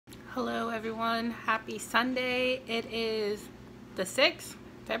Hello everyone, happy Sunday. It is the 6th,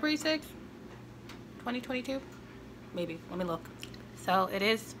 February 6th, 2022, maybe, let me look. So it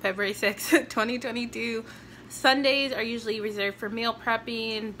is February 6th, 2022. Sundays are usually reserved for meal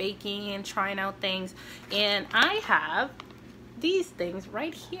prepping, baking, trying out things, and I have these things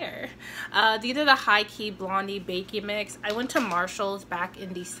right here. These are the Highkey Blondie baking mix. I went to Marshall's back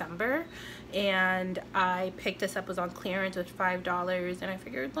in December and I picked this up. It was on clearance with $5 and I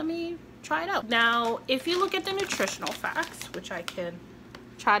figured let me try it out. Now if you look at the nutritional facts, which I can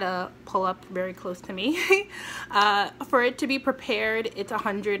try to pull up very close to me, for it to be prepared, it's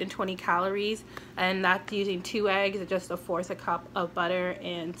 120 calories, and that's using 2 eggs, just 1/4 cup of butter,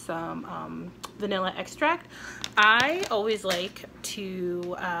 and some vanilla extract. I always like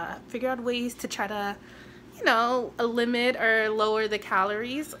to figure out ways to try to, you know, limit or lower the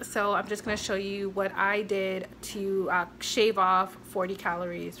calories. So I'm just going to show you what I did to shave off 40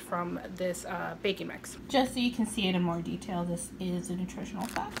 calories from this baking mix. Just so you can see it in more detail, this is the nutritional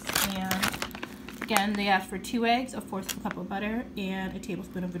facts. And again, they asked for 2 eggs, 1/4 cup of butter, and a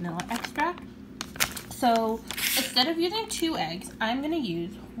tablespoon of vanilla extract. So instead of using 2 eggs, I'm going to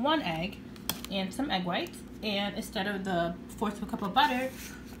use 1 egg and some egg whites. And instead of the 1/4 cup of butter,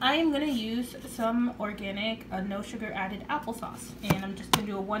 I am going to use some organic, no sugar added applesauce. And I'm just going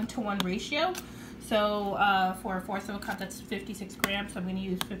to do a 1-to-1 ratio. So for a 1/4 cup, that's 56 grams. So I'm going to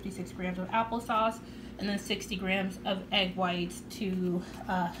use 56 grams of applesauce and then 60 grams of egg whites to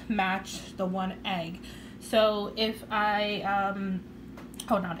match the 1 egg. So if I,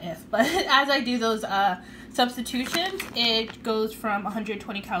 but as I do those substitutions, it goes from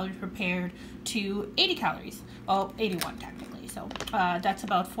 120 calories prepared to 80 calories. Well, 81 technically. So that's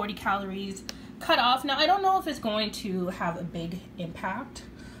about 40 calories cut off. Now I don't know if it's going to have a big impact.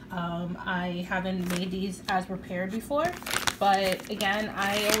 I haven't made these as prepared before, but again,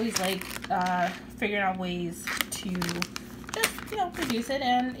 I always like figuring out ways to just, you know, reduce it,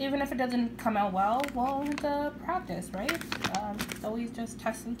 and even if it doesn't come out well, it's a practice, right? It's always just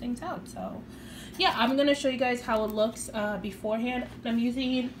testing things out. So yeah, I'm gonna show you guys how it looks beforehand. I'm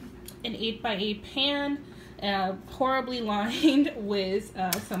using an 8x8 pan, horribly lined with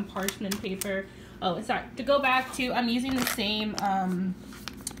some parchment paper. Oh, sorry, to go back to, I'm using the same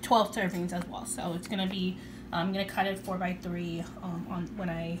 12 servings as well. So it's gonna be, I'm gonna cut it 4x3 on when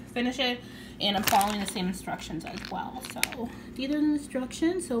I finish it, and I'm following the same instructions as well. So these are the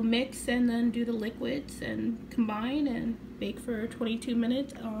instructions. So mix and then do the liquids and combine and bake for 22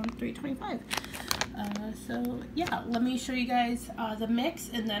 minutes on 325. So yeah, let me show you guys the mix,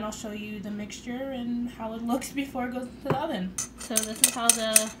 and then I'll show you the mixture and how it looks before it goes into the oven. So this is how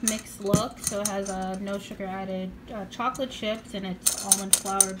the mix looks. So it has no sugar added chocolate chips, and it's almond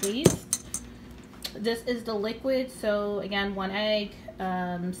flour based. This is the liquid. So again, 1 egg,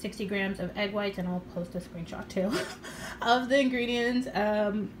 60 grams of egg whites, and I'll post a screenshot too of the ingredients.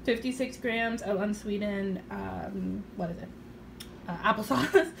 56 grams of unsweetened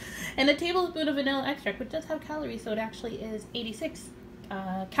applesauce, and a tablespoon of vanilla extract, which does have calories, so it actually is 86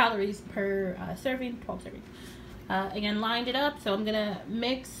 calories per serving, 12 servings. Again, lined it up. So I'm gonna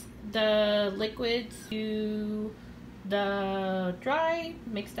mix the liquids to the dry,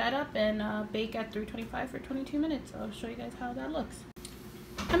 mix that up, and bake at 325 for 22 minutes. I'll show you guys how that looks.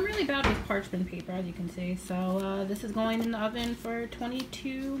 I'm really bad with parchment paper, as you can see. So this is going in the oven for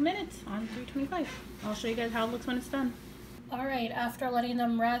 22 minutes on 325. I'll show you guys how it looks when it's done. Alright, after letting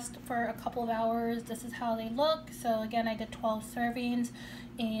them rest for a couple of hours, this is how they look. So again, I did 12 servings,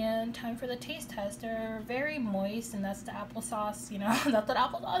 and time for the taste test. They're very moist, and that's the applesauce, you know, that's what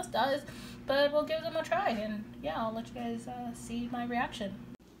applesauce does, but we'll give them a try, and yeah, I'll let you guys see my reaction.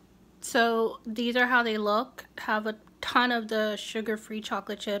 So these are how they look. Have a ton of the sugar-free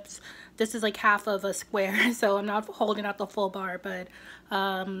chocolate chips. This is like half of a square, so I'm not holding out the full bar, but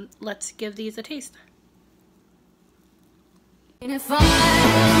let's give these a taste.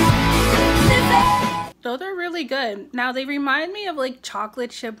 Those are really good. Now they remind me of like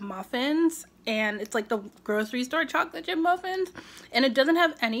chocolate chip muffins, and it's like the grocery store chocolate chip muffins, and it doesn't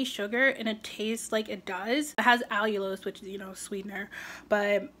have any sugar, and it tastes like it does. It has allulose, which is, you know, sweetener,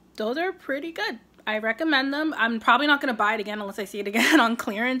 but those are pretty good. I recommend them. I'm probably not going to buy it again unless I see it again on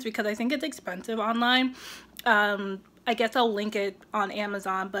clearance, because I think it's expensive online. I guess I'll link it on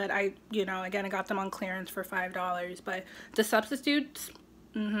Amazon, but again, I got them on clearance for $5. But the substitutes,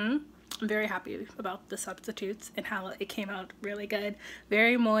 I'm very happy about the substitutes and how it came out really good.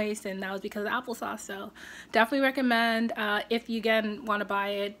 Very moist, and that was because of applesauce. So definitely recommend, if you again want to buy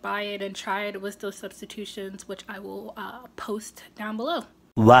it and try it with those substitutions, which I will post down below.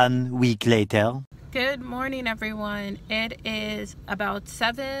 1 week later. Good morning, everyone. It is about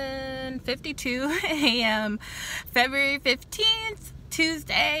 7:52 a.m. February 15th,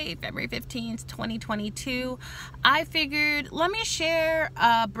 Tuesday, February 15th, 2022. I figured let me share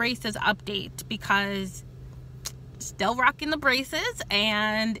a braces update because still rocking the braces,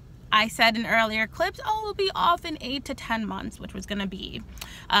 and I said in earlier clips, we'll be off in 8 to 10 months, which was going to be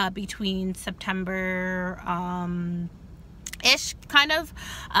between September ish, kind of.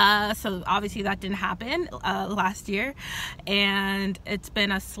 So obviously that didn't happen last year, and it's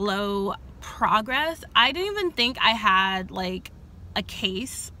been a slow progress. I didn't even think I had like a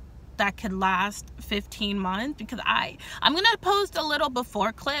case that could last 15 months because I'm gonna post a little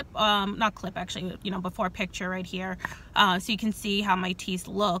before clip, not clip actually, before picture right here, so you can see how my teeth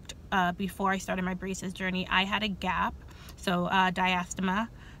looked before I started my braces journey. I had a gap, so diastema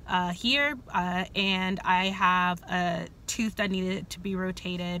here, and I have a tooth that needed to be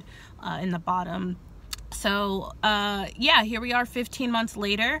rotated in the bottom. So yeah, here we are 15 months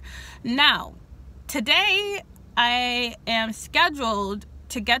later. Now today I am scheduled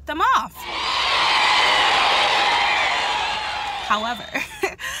to get them off. However,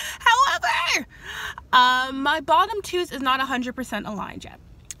 my bottom tooth is not 100% aligned yet.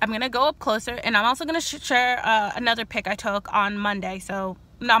 I'm gonna go up closer, and I'm also gonna share another pic I took on Monday,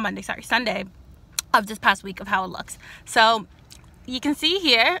 Sunday of this past week of how it looks. So you can see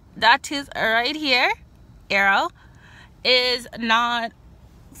here, that tooth right here, arrow, is not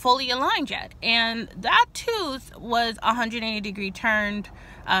fully aligned yet, and that tooth was 180 degree turned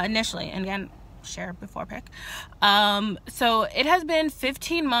initially, and again, share before pic. So it has been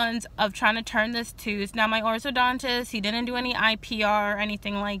 15 months of trying to turn this tooth. Now my orthodontist, he didn't do any IPR or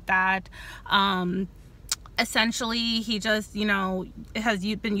anything like that. Essentially he just has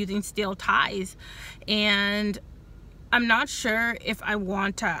been using steel ties, and I'm not sure if I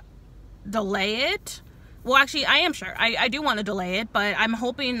want to delay it. Well, actually I am sure I do want to delay it, but I'm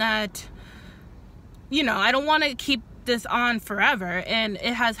hoping that I don't want to keep this on forever, and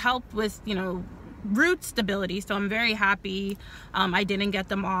it has helped with root stability, so I'm very happy I didn't get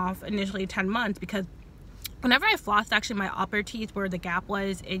them off initially 10 months, because whenever I flossed, actually my upper teeth where the gap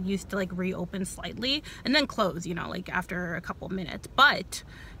was, it used to like reopen slightly and then close, like after a couple minutes. But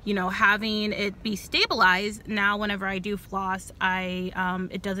having it be stabilized now, whenever I do floss,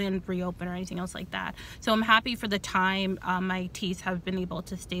 it doesn't reopen or anything else like that. So I'm happy for the time my teeth have been able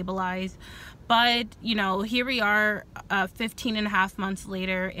to stabilize. But here we are 15 and a half months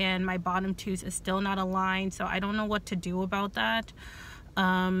later, and my bottom tooth is still not aligned, so I don't know what to do about that.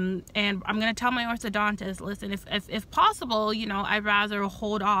 And I'm gonna tell my orthodontist, listen, if possible, I'd rather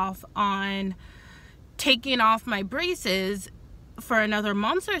hold off on taking off my braces for another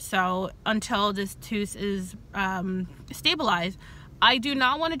month or so until this tooth is stabilized. I do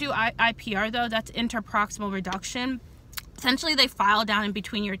not want to do IPR though. That's interproximal reduction. Essentially they file down in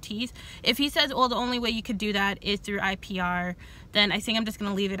between your teeth. If he says, well, the only way you could do that is through IPR, then I think I'm just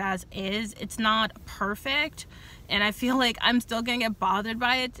going to leave it as is. It's not perfect, and I feel like I'm still going to get bothered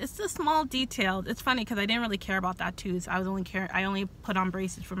by it. It's a small detail. It's funny because I didn't really care about that tooth. I only put on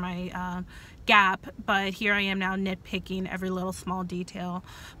braces for my gap, but here I am now nitpicking every little small detail.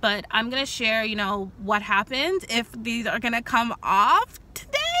 But I'm going to share, what happens if these are going to come off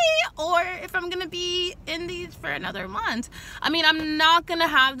today, or if I'm going to be in these for another month. I mean, I'm not going to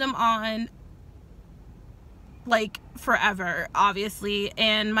have them on like forever, obviously,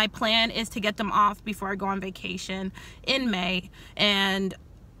 and my plan is to get them off before I go on vacation in May. And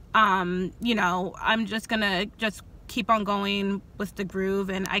I'm just gonna keep on going with the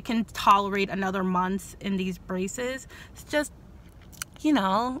groove, and I can tolerate another month in these braces. It's just,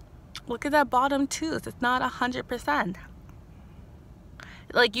 look at that bottom tooth. It's not 100%.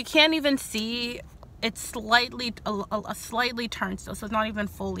 Like, you can't even see, it's slightly turned still, so it's not even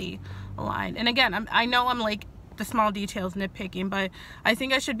fully aligned. And again, I know I'm like the small details nitpicking, but I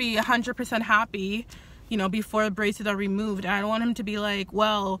think I should be 100% happy before the braces are removed. And I don't want him to be like,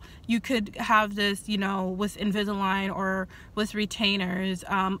 well, you could have this with Invisalign or with retainers.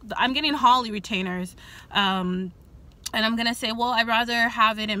 I'm getting Hawley retainers, and I'm gonna say, well, I'd rather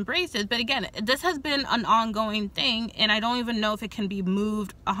have it in braces. But again, this has been an ongoing thing, and I don't even know if it can be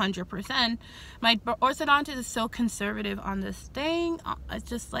moved 100%. My orthodontist is so conservative on this thing. It's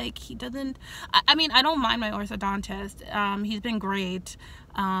just like, he doesn't, I mean, I don't mind my orthodontist. He's been great.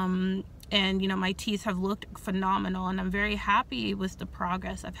 And my teeth have looked phenomenal, and I'm very happy with the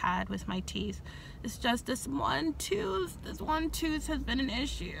progress I've had with my teeth. It's just this one tooth has been an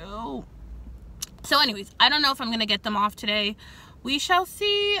issue. So anyways, I don't know if I'm going to get them off today. We shall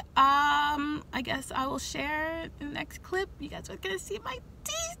see. I guess I will share in the next clip. You guys are going to see my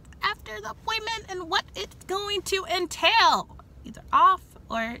teeth. after the appointment and what it's going to entail. Either off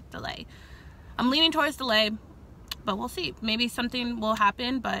or delay. I'm leaning towards delay, but we'll see. Maybe something will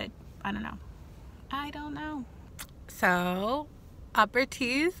happen, but I don't know. I don't know. So, upper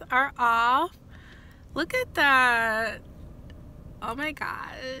teeth are off. Look at that. Oh my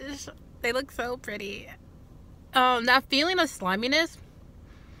gosh. They look so pretty. That feeling of sliminess,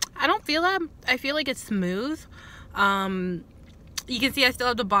 I don't feel that. I feel like it's smooth. You can see I still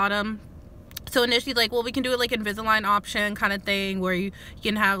have the bottom. So initially, like, well, we can do it like Invisalign option kind of thing where you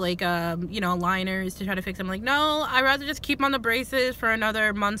can have like, you know, liners to try to fix them. Like, no, I'd rather just keep on the braces for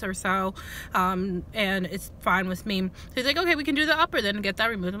another month or so. And it's fine with me. So he's like, okay, we can do the upper then and get that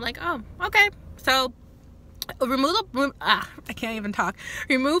removed. I'm like, oh, okay. So I can't even talk.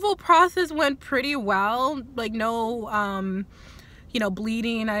 Removal process went pretty well. Like, no, you know,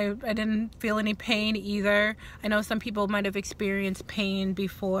 bleeding. I didn't feel any pain either. I know some people might have experienced pain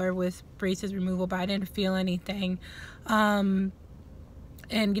before with braces removal, but I didn't feel anything. And,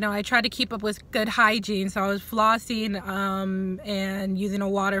 you know, I tried to keep up with good hygiene. So I was flossing and using a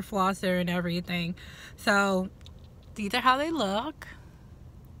water flosser and everything. So these are how they look.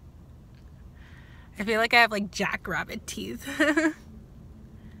 I feel like I have like jackrabbit teeth.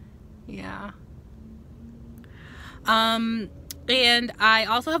 Yeah. And I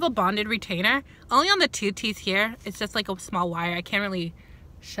also have a bonded retainer only on the two teeth here. It's just like a small wire. I can't really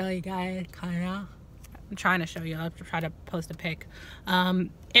show you guys, kind of. I'm trying to show you. I'll try to post a pic. And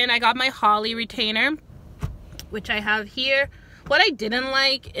I got my Hawley retainer, which I have here. What I didn't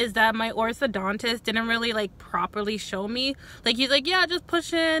like is that my orthodontist didn't really like properly show me. Like, he's like, yeah, just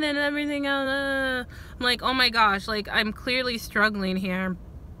push in and everything else. I'm like, oh my gosh, like, I'm clearly struggling here.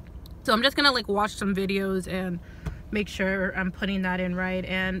 So I'm just gonna like watch some videos and make sure I'm putting that in right.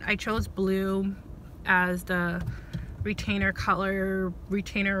 And I chose blue as the retainer color,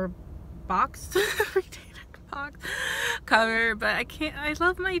 retainer box retainer box cover, but I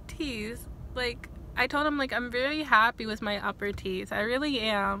love my teeth. Like, I told him, like, I'm very happy with my upper teeth. I really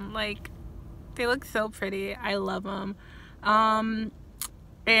am. Like, they look so pretty. I love them.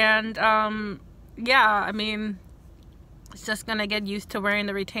 Yeah, I mean, it's just gonna get used to wearing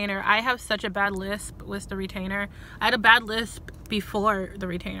the retainer. I have such a bad lisp with the retainer. I had a bad lisp before the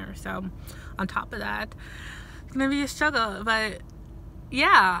retainer, so on top of that, it's gonna be a struggle. But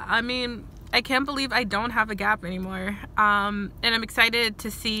yeah, I mean, I can't believe I don't have a gap anymore. And I'm excited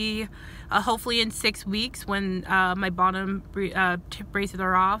to see, hopefully in 6 weeks when my bottom braces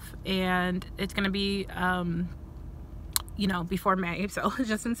are off, and it's gonna be, you know, before May, so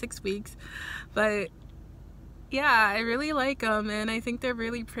just in 6 weeks. But yeah, I really like them, and I think they're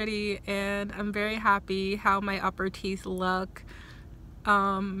really pretty, and I'm very happy how my upper teeth look.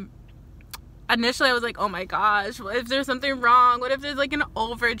 Initially I was like, oh my gosh, what if there's something wrong? What if there's like an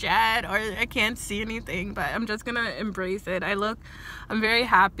overjet or I can't see anything? But I'm just gonna embrace it. I'm very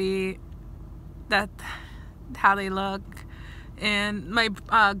happy that how they look. And my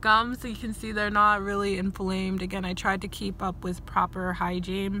gums, you can see they're not really inflamed. Again, I tried to keep up with proper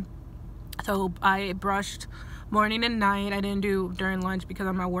hygiene. So I brushed morning and night. I didn't do during lunch because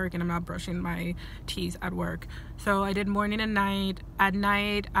I'm at work and I'm not brushing my teeth at work. So I did morning and night. At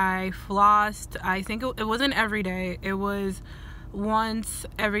night I flossed. I think it wasn't every day. It was once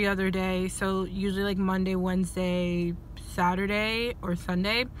every other day. So usually like Monday, Wednesday, Saturday, or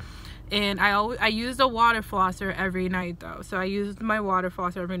Sunday. And I used a water flosser every night though. So I used my water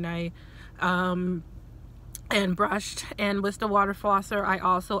flosser every night. And brushed, and with the water flosser I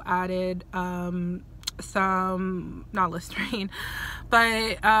also added some, not Listerine,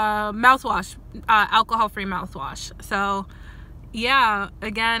 but mouthwash, alcohol-free mouthwash. So yeah,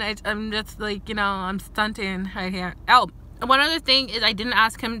 again, I'm just like, you know, I'm stunting right here. Oh, one other thing is I didn't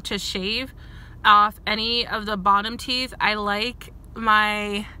ask him to shave off any of the bottom teeth. I like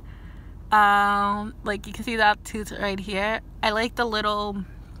my like, you can see that tooth right here. I like the little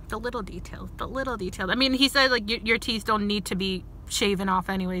details. I mean, he said like your teeth don't need to be shaven off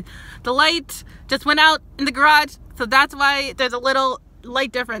anyways. The light just went out in the garage, so that's why there's a little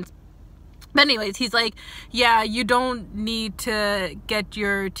light difference. But anyways, he's like, yeah, you don't need to get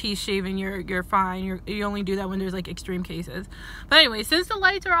your teeth shaven. You're fine. You only do that when there's like extreme cases. But anyway, since the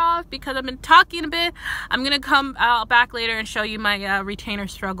lights are off, because I've been talking a bit, I'm gonna come back later and show you my retainer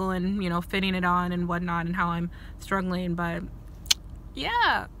struggle and, you know, fitting it on and whatnot and how I'm struggling. But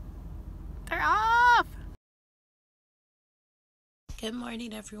yeah, they're off. Good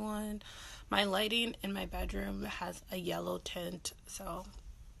morning, everyone. My lighting in my bedroom has a yellow tint, so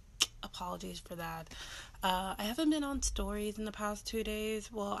apologies for that. I haven't been on stories in the past 2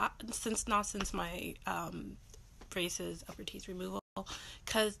 days. Well, since my braces, upper teeth removal.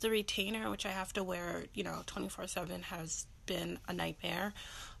 because the retainer, which I have to wear, 24/7, has been a nightmare.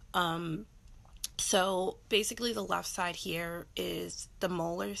 So basically the left side here is the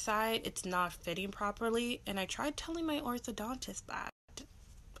molar side. It's not fitting properly, and I tried telling my orthodontist that,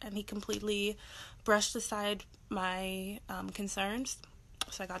 and he completely brushed aside my concerns.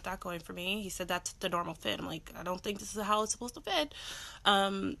 So I got that going for me. He said that's the normal fit. I'm like, I don't think this is how it's supposed to fit.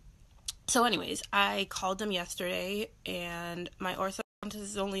 So anyways, I called them yesterday, and my orthodontist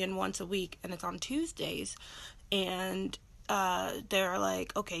is only in once a week, and it's on Tuesdays. And they're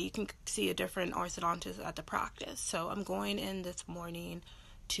like, okay, you can see a different orthodontist at the practice. So I'm going in this morning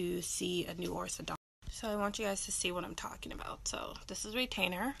to see a new orthodontist. So I want you guys to see what I'm talking about. So this is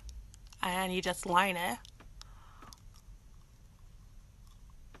retainer, and you just line it.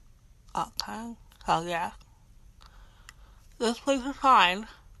 Okay, so yeah, this place is fine.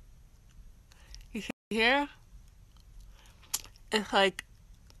 You see here? It's like,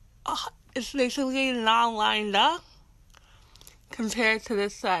 it's basically not lined up compared to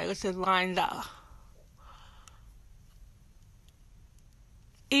this side, which is lined up.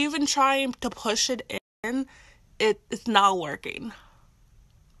 Even trying to push it in, it's not working.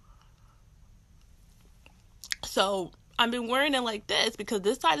 So I've been wearing it like this because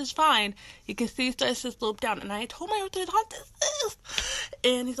this side is fine. You can see it starts to slope down. And I told my orthodontist this.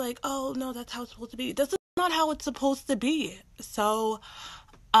 And he's like, oh, no, that's how it's supposed to be. This is not how it's supposed to be. So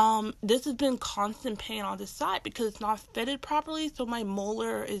this has been constant pain on this side because it's not fitted properly. So my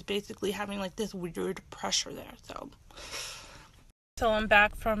molar is basically having like this weird pressure there. So I'm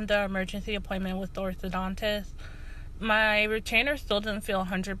back from the emergency appointment with the orthodontist. My retainer still doesn't feel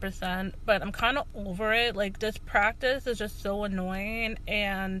 100%, but I'm kind of over it. Like, this practice is just so annoying,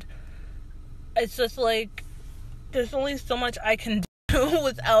 and it's just like, there's only so much I can do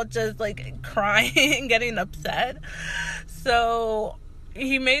without just like crying and getting upset. So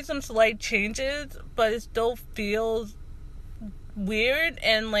he made some slight changes, but it still feels weird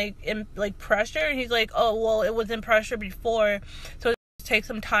and like in like pressure. And he's like, oh, well, it was in pressure before, so take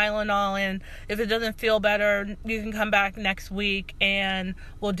some Tylenol, and if it doesn't feel better, you can come back next week and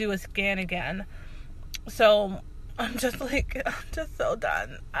we'll do a scan again. So I'm just so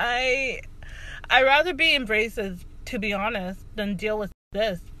done. I'd rather be in braces, to be honest, than deal with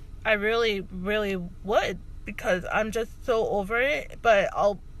this. I really, really would, because I'm just so over it. But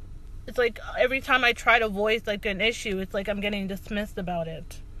it's like every time I try to voice like an issue, it's like I'm getting dismissed about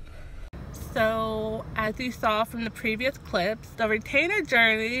it. So, as you saw from the previous clips, the retainer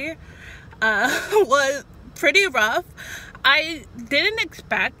journey was pretty rough. I didn't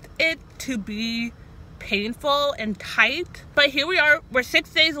expect it to be painful and tight, but here we are. We're 6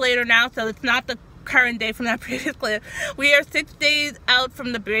 days later now, so it's not the current day from that previous clip. We are 6 days out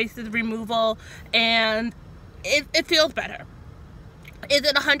from the braces removal, and it feels better. Is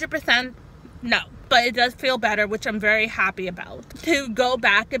it 100%? No. But it does feel better, which I'm very happy about. To go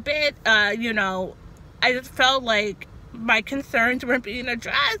back a bit, I just felt like my concerns weren't being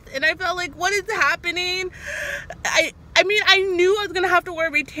addressed, and I felt like, what is happening? I mean, I knew I was gonna have to wear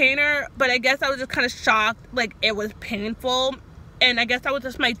a retainer, but I guess I was just kind of shocked, like it was painful, and I guess that was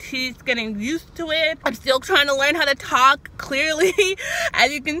just my teeth getting used to it. I'm still trying to learn how to talk clearly,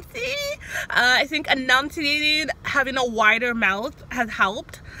 as you can see. I think enunciating, having a wider mouth has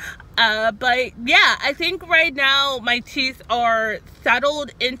helped. But yeah, I think right now my teeth are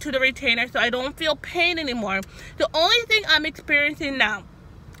settled into the retainer, so I don't feel pain anymore. The only thing I'm experiencing now,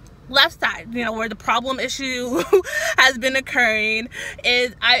 left side, where the problem issue has been occurring,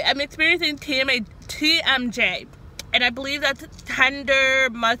 is I'm experiencing TMJ, and I believe that's tender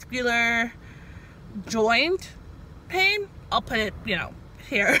muscular joint pain. I'll put it,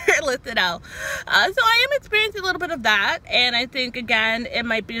 here listed out. So I am experiencing a little bit of that, and I think again it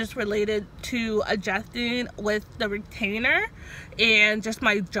might be just related to adjusting with the retainer and just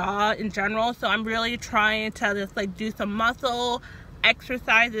my jaw in general. So I'm really trying to just like do some muscle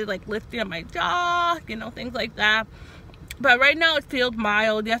exercises, like lifting up my jaw, things like that. But right now it feels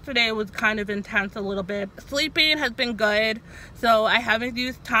mild. Yesterday it was kind of intense a little bit. Sleeping has been good, so I haven't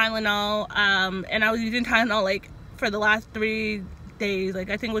used Tylenol, and I was using Tylenol like for the last 3 days. Like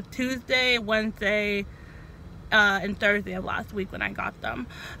I think it was Tuesday, Wednesday, and Thursday of last week when I got them,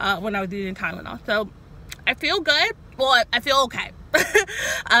 when I was using Tylenol. So I feel good. Well, I feel okay.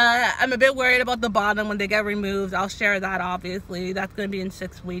 I'm a bit worried about the bottom when they get removed. I'll share that, obviously. That's going to be in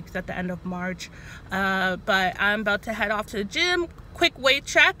 6 weeks at the end of March. But I'm about to head off to the gym. Quick weight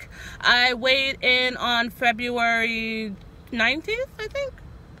check. I weighed in on February 19th, I think.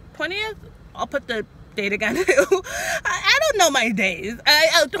 20th? I'll put the date again. I don't know my days.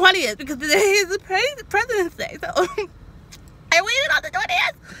 20th, because today is the President's Day. So I weighed in on the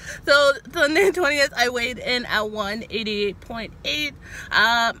 20th. So on the 20th, I weighed in at 188.8.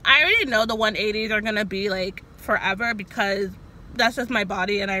 I already know the 180s are gonna be like forever because that's just my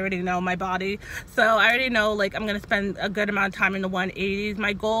body, and I already know my body. So I already know like I'm gonna spend a good amount of time in the 180s.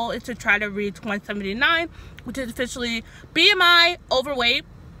 My goal is to try to reach 179, which is officially BMI overweight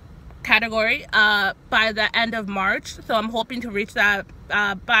category by the end of March. So I'm hoping to reach that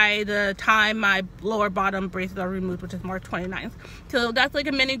by the time my lower bottom braces are removed, which is March 29th. So that's like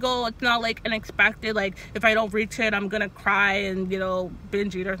a mini goal. It's not like an expected, like if I don't reach it I'm gonna cry and, you know,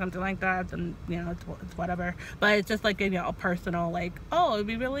 binge eat or something like that, and you know, it's whatever. But it's just like, you know, a personal like, oh, it'd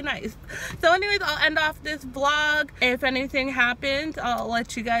be really nice. So anyways, I'll end off this vlog. If anything happens, I'll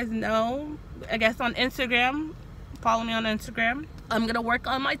let you guys know, I guess on Instagram. Follow me on Instagram. I'm gonna work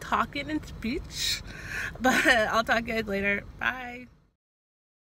on my talking and speech, but I'll talk to you guys later. Bye.